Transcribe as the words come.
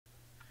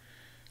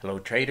Hello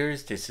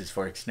traders, this is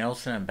Forex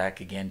Nelson. I'm back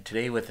again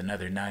today with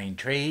another 9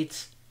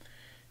 trades.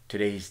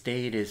 Today's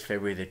date is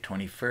February the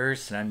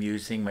 21st and I'm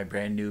using my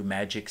brand new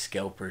Magic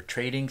Scalper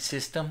trading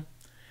system.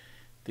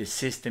 This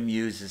system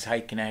uses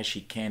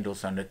Heikin-Ashi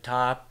candles on the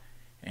top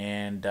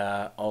and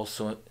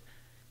also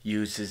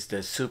uses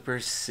the super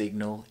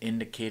signal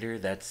indicator.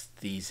 That's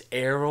these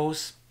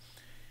arrows.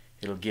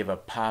 It'll give a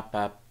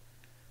pop-up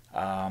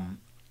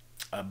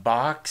a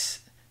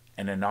box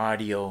and an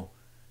audio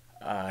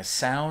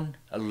sound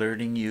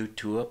alerting you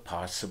to a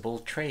possible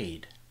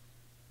trade.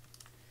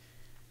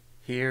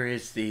 Here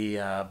is the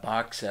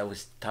box I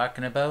was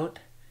talking about,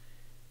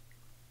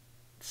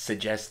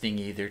 suggesting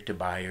either to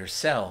buy or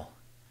sell.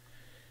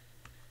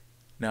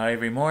 Now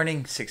every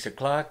morning, 6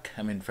 o'clock,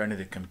 I'm in front of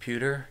the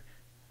computer.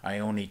 I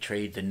only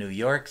trade the New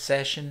York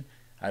session.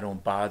 I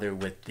don't bother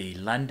with the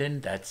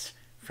London. That's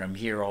from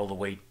here all the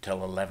way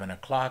till 11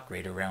 o'clock,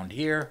 right around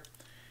here.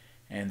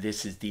 And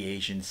this is the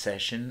Asian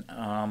session,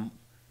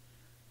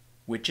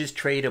 which is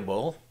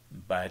tradable,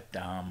 but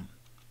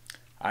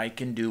I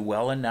can do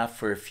well enough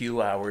for a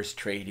few hours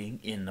trading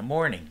in the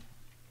morning.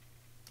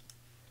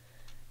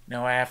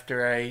 Now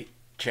after I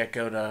check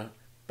out a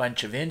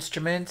bunch of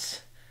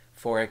instruments,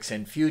 Forex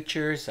and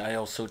futures, I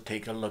also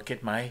take a look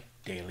at my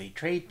daily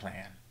trade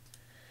plan.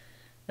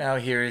 Now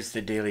here is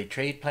the daily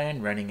trade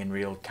plan running in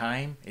real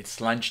time.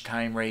 It's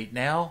lunchtime right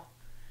now,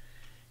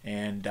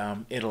 and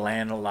it'll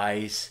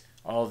analyze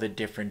all the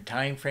different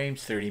time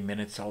frames, 30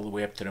 minutes all the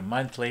way up to the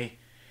monthly.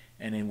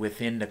 And then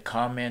within the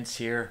comments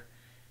here,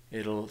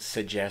 it'll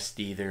suggest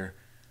either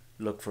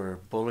look for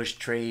bullish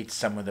trades,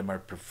 some of them are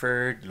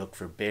preferred, look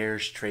for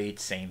bearish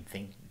trades, same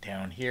thing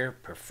down here,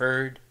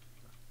 preferred.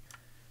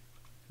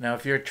 Now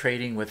if you're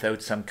trading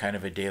without some kind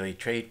of a daily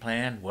trade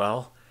plan,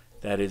 well,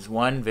 that is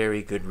one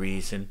very good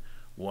reason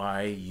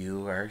why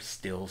you are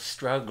still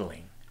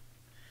struggling.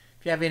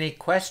 If you have any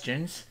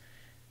questions,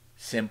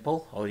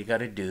 simple, all you got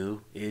to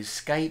do is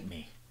Skype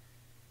me.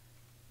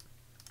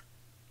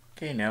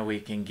 Okay, now we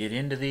can get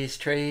into these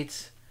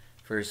trades.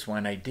 First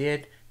one I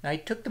did. Now I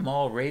took them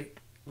all right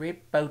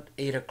about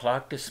 8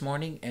 o'clock this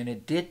morning, and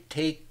it did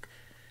take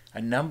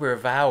a number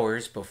of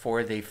hours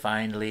before they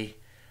finally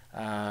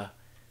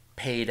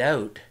paid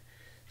out.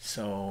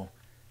 So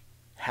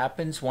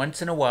happens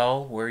once in a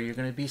while where you're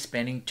going to be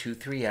spending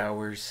 2-3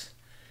 hours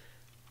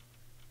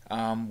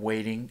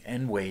waiting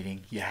and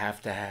waiting. You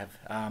have to have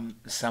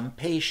some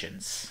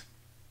patience.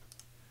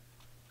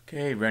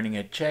 Okay, running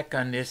a check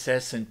on this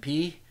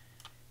S&P.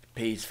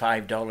 Pays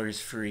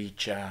 $5 for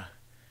each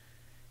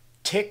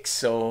tick,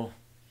 so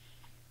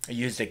I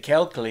used a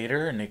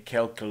calculator, and the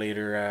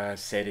calculator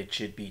said it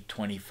should be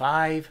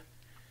 25.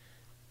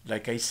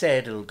 Like I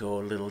said, it'll go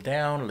a little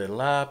down, a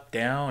little up,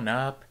 down,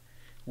 up.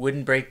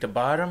 Wouldn't break the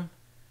bottom.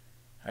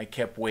 I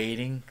kept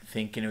waiting,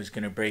 thinking it was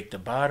going to break the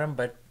bottom,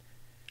 but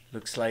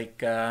looks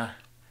like I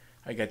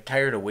got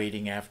tired of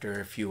waiting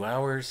after a few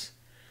hours.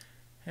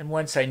 And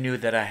once I knew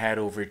that I had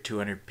over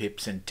 200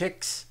 pips and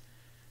ticks,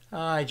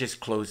 I just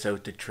close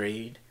out the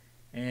trade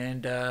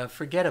and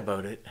forget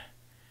about it.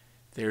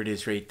 There it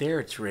is right there.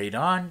 It's right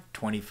on.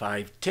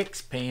 25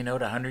 ticks, paying out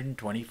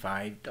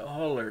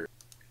 $125.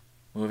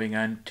 Moving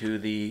on to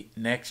the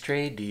next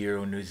trade, the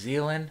Euro New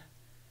Zealand.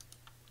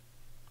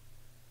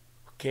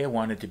 Okay, I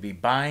wanted to be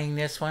buying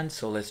this one,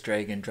 so let's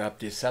drag and drop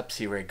this up,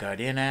 see where I got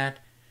in at.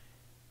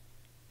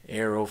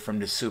 Arrow from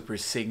the super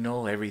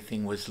signal,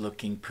 everything was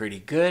looking pretty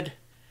good.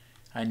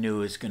 I knew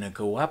it was going to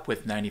go up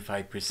with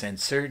 95%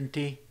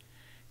 certainty.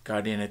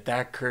 Got in at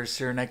that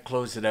cursor and I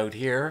closed it out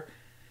here.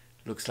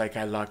 Looks like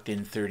I locked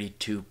in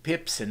 32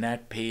 pips and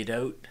that paid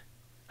out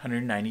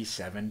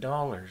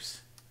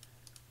 $197.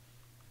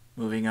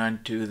 Moving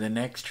on to the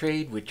next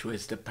trade, which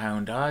was the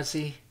Pound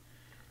Aussie.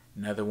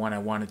 Another one I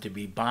wanted to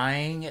be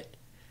buying it.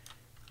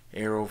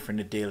 Arrow from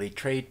the daily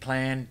trade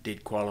plan.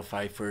 Did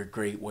qualify for a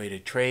great way to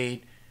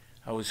trade.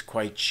 I was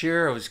quite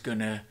sure it was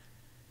gonna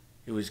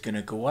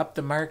go up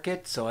the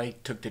market, so I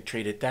took the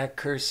trade at that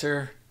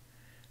cursor.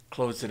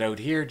 Closed it out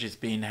here,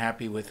 just being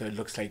happy with it.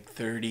 Looks like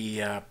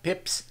 30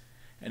 pips,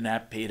 and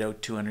that paid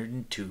out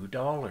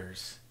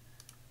 $202.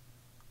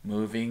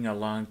 Moving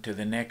along to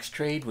the next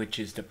trade, which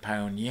is the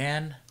Pound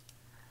Yen.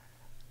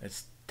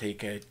 Let's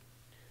take a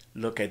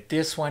look at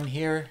this one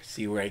here,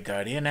 see where I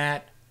got in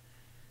at.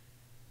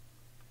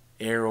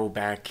 Arrow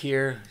back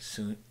here,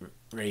 so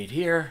right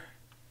here.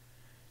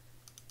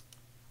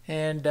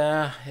 And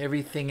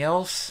everything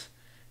else,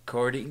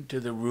 according to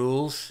the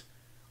rules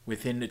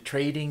within the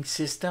trading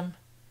system,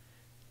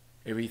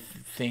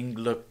 everything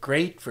looked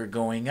great for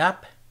going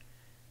up,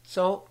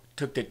 so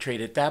took the trade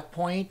at that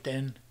point,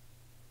 and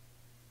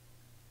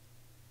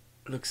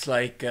looks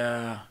like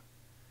got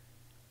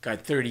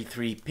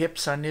 33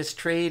 pips on this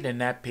trade, and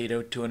that paid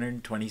out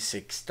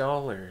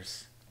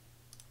 $226.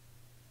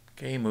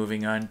 Okay,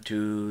 moving on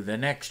to the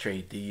next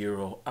trade, the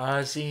Euro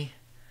Aussie.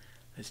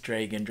 Let's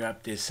drag and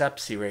drop this up,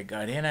 see where I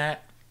got in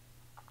at.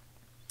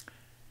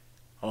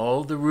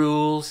 All the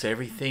rules,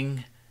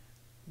 everything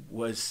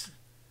was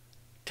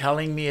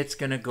telling me it's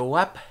going to go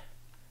up.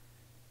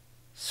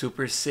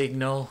 Super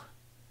signal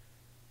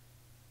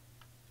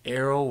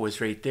arrow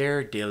was right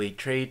there. Daily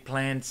trade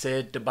plan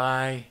said to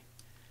buy.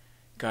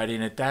 Got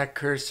in at that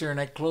cursor and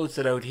I closed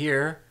it out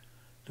here.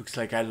 Looks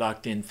like I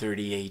locked in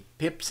 38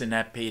 pips and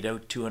that paid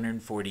out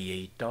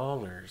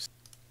 $248.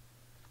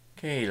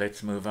 Okay,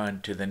 let's move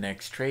on to the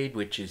next trade,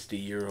 which is the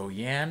Euro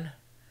Yen.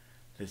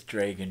 Let's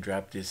drag and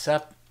drop this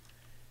up.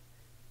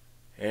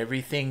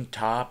 Everything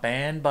top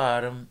and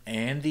bottom,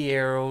 and the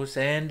arrows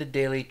and the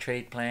daily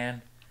trade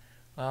plan.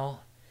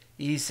 Well,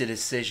 easy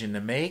decision to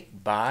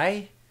make.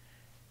 Buy.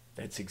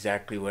 That's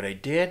exactly what I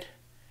did.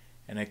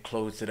 And I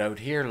closed it out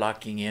here,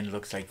 locking in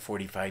looks like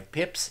 45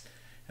 pips.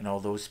 And all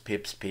those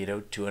pips paid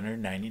out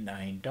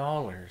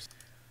 $299.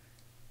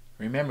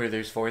 Remember,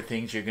 there's 4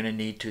 things you're going to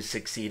need to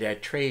succeed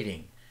at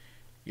trading.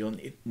 You'll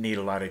need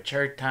a lot of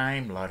chart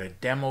time, a lot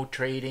of demo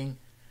trading,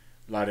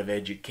 a lot of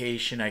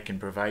education. I can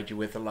provide you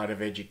with a lot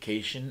of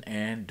education,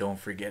 and don't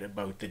forget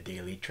about the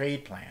daily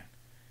trade plan.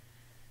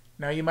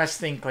 Now you must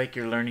think like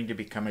you're learning to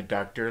become a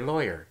doctor or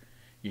lawyer.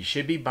 You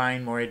should be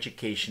buying more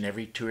education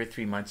every 2 or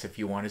 3 months if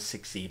you want to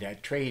succeed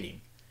at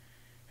trading.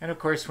 And of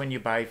course, when you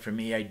buy from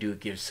me, I do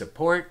give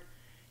support,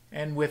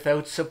 and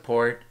without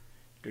support,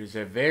 there's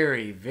a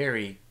very,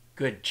 very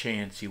good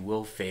chance you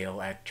will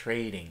fail at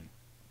trading.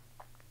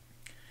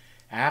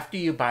 After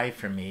you buy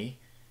from me,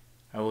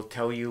 I will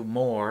tell you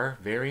more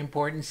very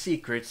important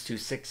secrets to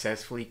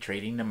successfully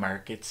trading the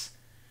markets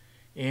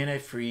in a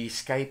free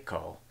Skype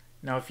call.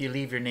 Now, if you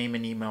leave your name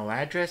and email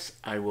address,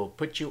 I will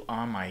put you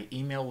on my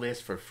email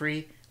list for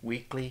free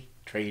weekly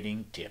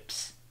trading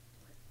tips.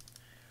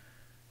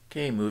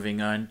 Okay,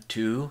 moving on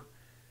to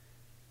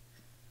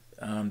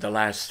the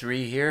last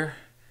 3 here.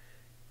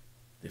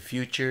 The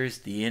futures,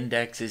 the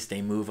indexes,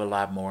 they move a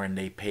lot more and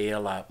they pay a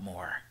lot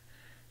more.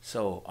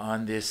 So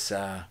on this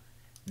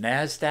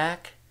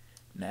NASDAQ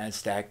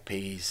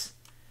pays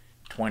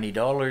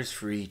 $20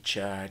 for each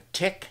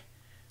tick.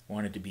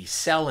 Wanted to be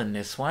selling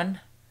this one.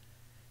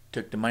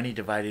 Took the money,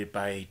 divided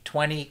by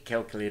 20.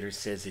 Calculator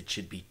says it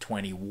should be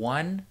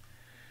 21.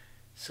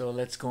 So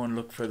let's go and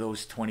look for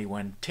those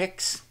 21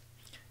 ticks.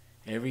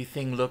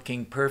 Everything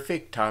looking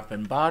perfect, top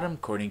and bottom,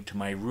 according to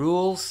my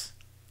rules.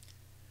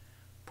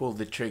 Pull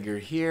the trigger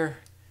here.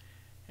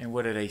 And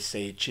what did I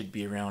say? It should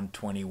be around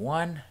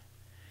 21.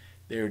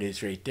 There it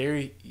is right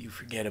there. You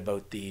forget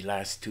about the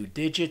last 2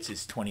 digits.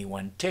 It's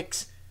 21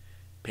 ticks,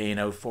 paying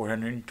out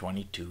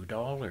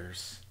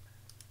 $422.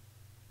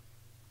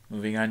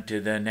 Moving on to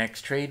the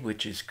next trade,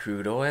 which is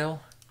crude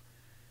oil.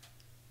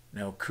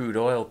 Now, crude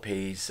oil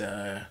pays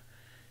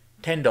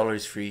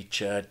 $10 for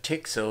each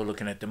tick, so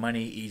looking at the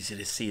money, easy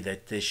to see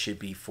that this should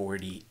be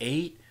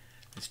 48.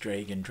 Let's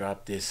drag and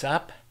drop this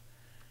up.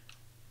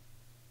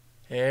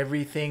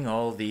 Everything,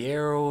 all the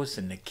arrows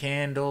and the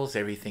candles,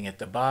 everything at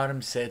the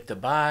bottom said to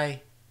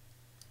buy.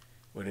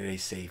 What did I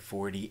say?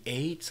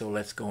 48. So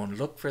let's go and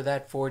look for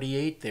that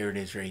 48. There it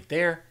is right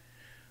there.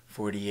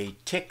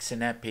 48 ticks,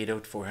 and that paid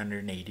out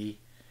 $480.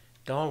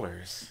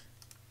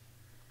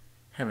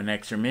 Have an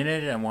extra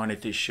minute. I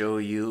wanted to show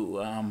you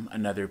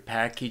another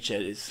package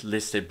that is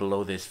listed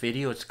below this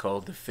video. It's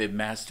called the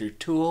FibMaster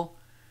tool.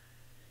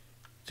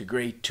 It's a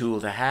great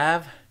tool to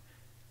have.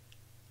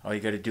 All you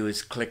got to do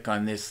is click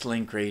on this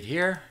link right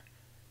here.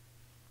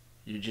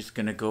 You're just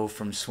going to go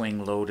from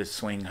swing low to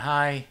swing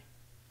high.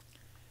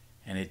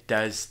 And it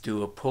does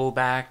do a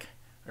pullback.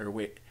 Or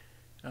wait,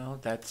 oh,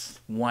 that's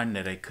one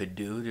that I could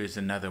do. There's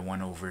another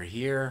one over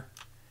here.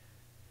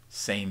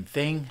 Same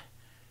thing.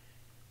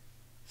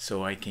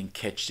 So I can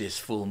catch this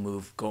full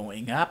move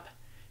going up.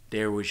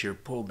 There was your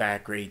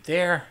pullback right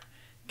there.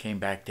 Came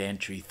back to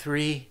entry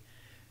 3.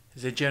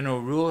 As a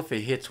general rule, if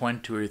it hits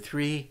 1, 2, or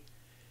 3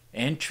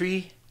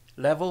 entry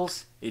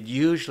levels, it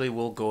usually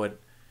will go at,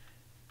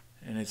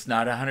 and it's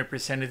not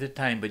 100% of the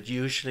time, but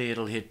usually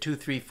it'll hit 2,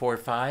 3, 4,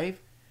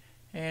 5,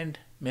 and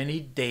many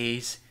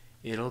days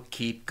it'll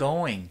keep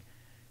going.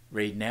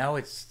 Right now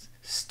it's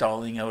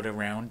stalling out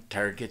around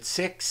target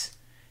 6,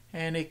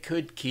 and it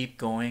could keep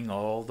going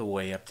all the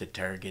way up to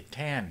target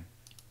 10.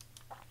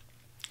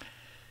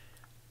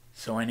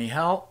 So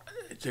anyhow,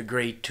 it's a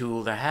great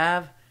tool to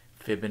have.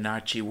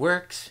 Fibonacci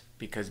works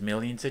because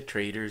millions of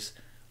traders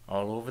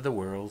all over the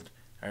world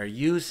are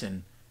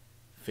using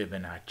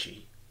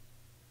Fibonacci.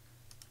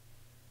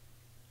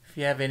 If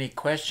you have any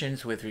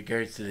questions with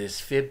regards to this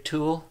Fib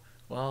tool,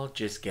 well,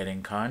 just get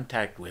in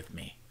contact with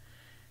me.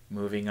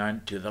 Moving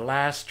on to the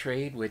last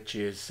trade, which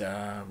is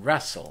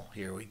Russell.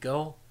 Here we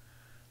go.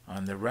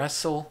 On the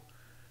Russell,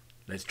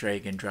 let's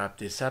drag and drop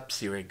this up,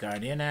 see where it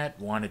got in at.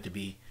 Wanted to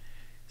be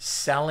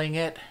selling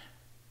it.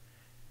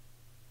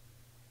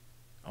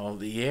 All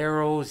the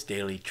arrows,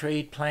 daily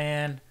trade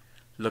plan.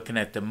 Looking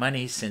at the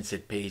money, since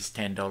it pays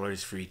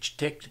 $10 for each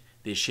tick,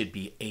 this should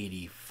be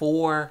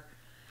 84.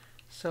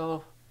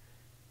 So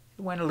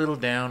it went a little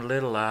down, a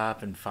little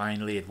up, and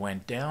finally it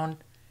went down.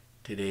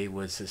 Today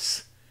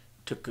was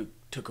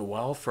took a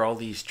while for all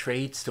these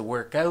trades to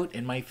work out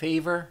in my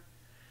favor.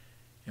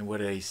 And what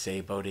did I say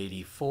about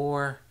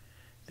 84?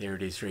 There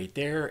it is right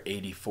there,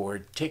 84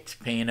 ticks,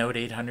 paying out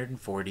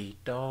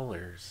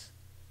 $840.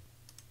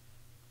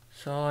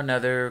 So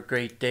another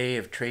great day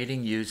of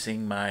trading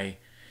using my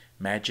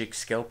Magic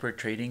Scalper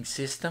trading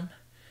system.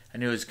 I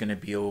knew it was going to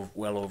be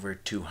well over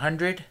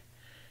 200.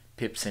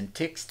 Pips and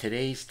ticks,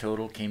 today's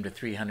total came to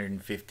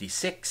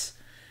 356.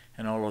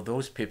 And all of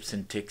those pips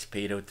and ticks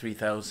paid out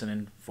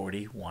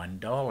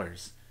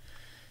 $3,041.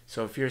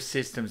 So if your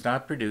system's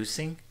not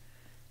producing,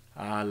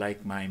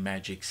 like my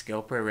Magic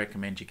Scalper, I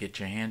recommend you get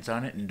your hands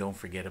on it, and don't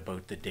forget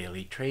about the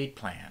daily trade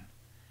plan.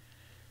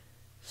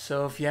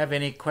 So if you have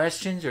any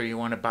questions or you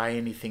want to buy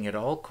anything at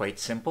all, quite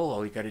simple.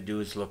 All you got to do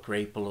is look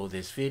right below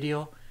this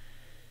video.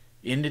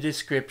 In the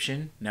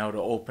description, now to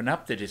open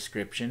up the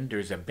description,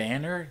 there's a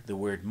banner, the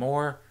word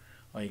more.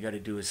 All you got to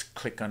do is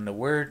click on the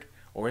word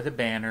or the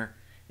banner.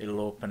 It'll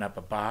open up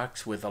a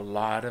box with a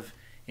lot of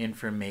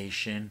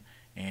information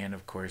and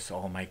of course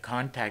all my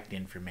contact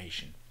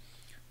information.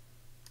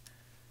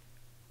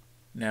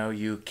 Now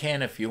you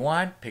can, if you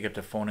want, pick up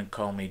the phone and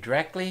call me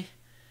directly.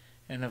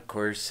 And of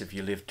course, if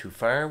you live too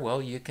far,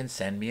 well, you can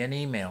send me an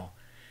email.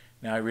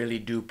 Now I really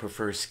do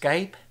prefer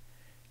Skype,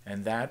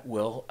 and that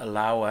will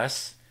allow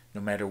us,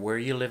 no matter where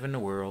you live in the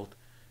world,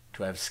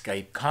 to have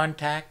Skype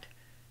contact,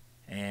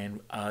 and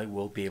I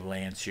will be able to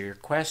answer your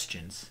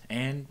questions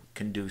and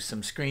can do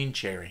some screen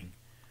sharing.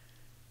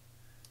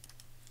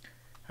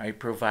 I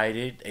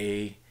provided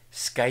a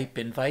Skype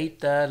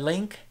invite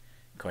link.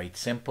 Quite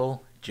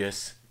simple,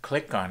 just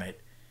click on it.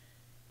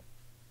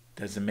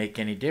 Doesn't make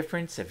any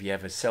difference if you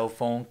have a cell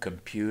phone,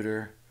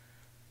 computer,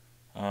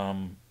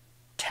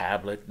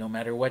 tablet, no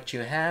matter what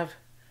you have.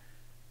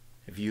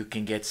 If you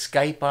can get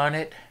Skype on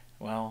it,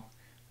 well,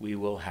 we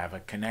will have a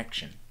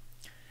connection.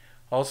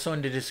 Also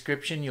in the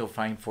description you'll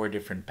find 4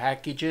 different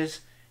packages,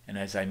 and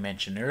as I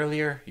mentioned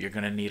earlier, you're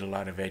going to need a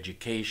lot of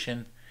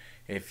education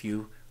if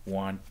you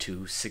want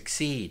to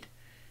succeed.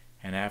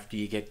 And after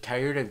you get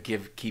tired of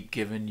keep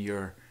giving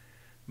your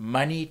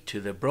money to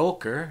the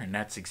broker, and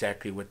that's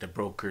exactly what the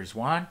brokers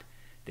want.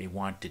 They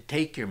want to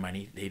take your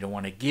money. They don't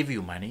want to give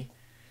you money.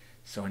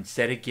 So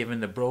instead of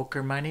giving the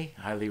broker money,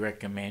 I highly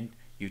recommend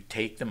you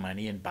take the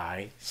money and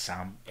buy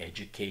some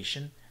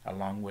education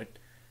along with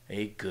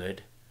a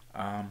good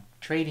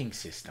trading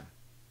system.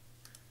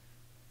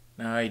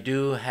 Now I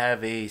do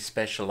have a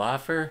special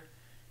offer.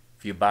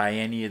 If you buy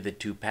any of the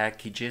 2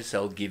 packages,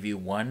 I'll give you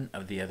one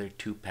of the other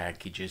 2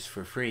 packages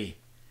for free.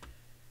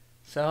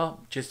 So,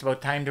 just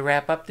about time to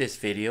wrap up this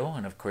video,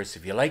 and of course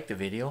if you like the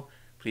video,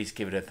 please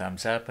give it a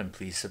thumbs up and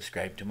please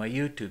subscribe to my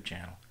YouTube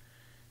channel.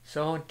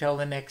 So until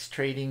the next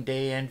trading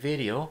day and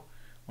video, I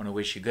want to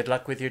wish you good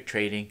luck with your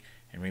trading,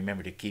 and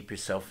remember to keep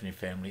yourself and your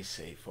family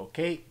safe.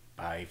 Okay,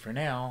 bye for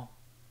now.